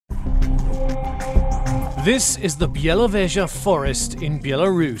This is the Białowieża forest in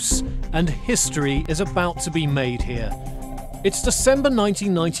Belarus, and history is about to be made here. It's December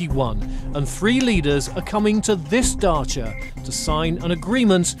 1991, and three leaders are coming to this dacha to sign an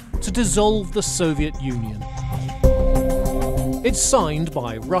agreement to dissolve the Soviet Union. It's signed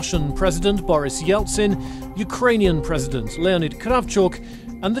by Russian President Boris Yeltsin, Ukrainian President Leonid Kravchuk,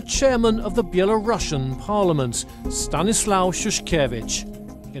 and the chairman of the Belarusian parliament, Stanislau Shushkevich.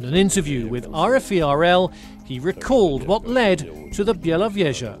 In an interview with RFE-RL, he recalled what led to the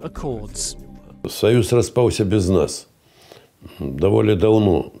Białowieża Accords. Союз распаўся без нас. Даволі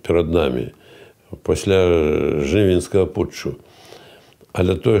давно перед нами, пасля Жывенскага путчу.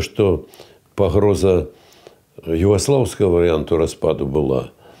 Але тое, што пагроза югослаўскага варыянту распаду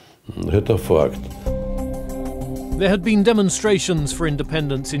была, гэта факт. There had been demonstrations for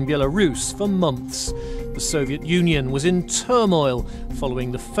independence in Belarus for months. The Soviet Union was in turmoil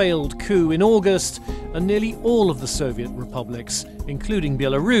following the failed coup in August, and nearly all of the Soviet republics, including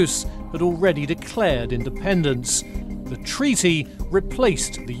Belarus, had already declared independence. The treaty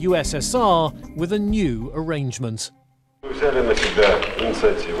replaced the U.S.S.R. with a new arrangement. Мы взяли на себя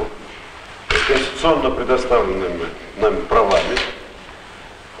инициативу с конституционно предоставленными нам правами.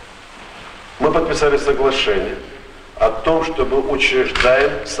 Мы подписали соглашение о том, что мы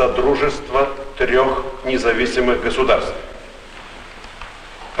учреждаем содружество трех независимых государств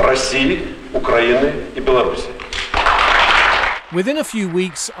 – России, Украины и Беларуси. Within a few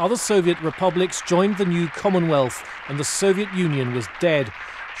weeks, other Soviet republics joined the new Commonwealth, and the Soviet Union was dead.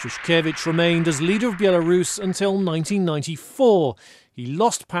 Shushkevich remained as leader of Belarus until 1994. He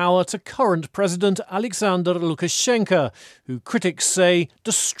lost power to current President Alexander Lukashenko, who critics say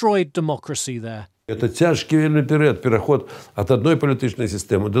destroyed democracy there. Это тяжкий вельмі пераход ад адной палітычнай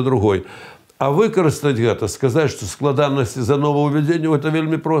сістэмы да другой. А выкарыстаць гэта, сказаць, што складанасці за новаўвядзенне, гэта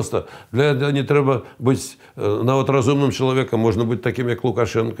вельмі проста. Для этого не трэба быць нават разумным чалавекам, можна быць такім, як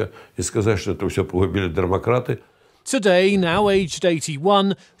Лукашенко, і сказаць, што это ўсё пагубілі дэмакраты. Today, now aged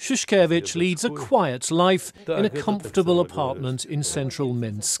 81, Shushkevich leads a quiet life in a comfortable apartment in central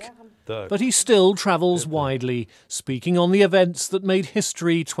Minsk. But he still travels widely, speaking on the events that made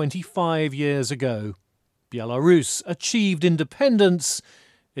history 25 years ago. Belarus achieved independence.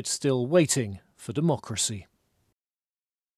 It's still waiting for democracy.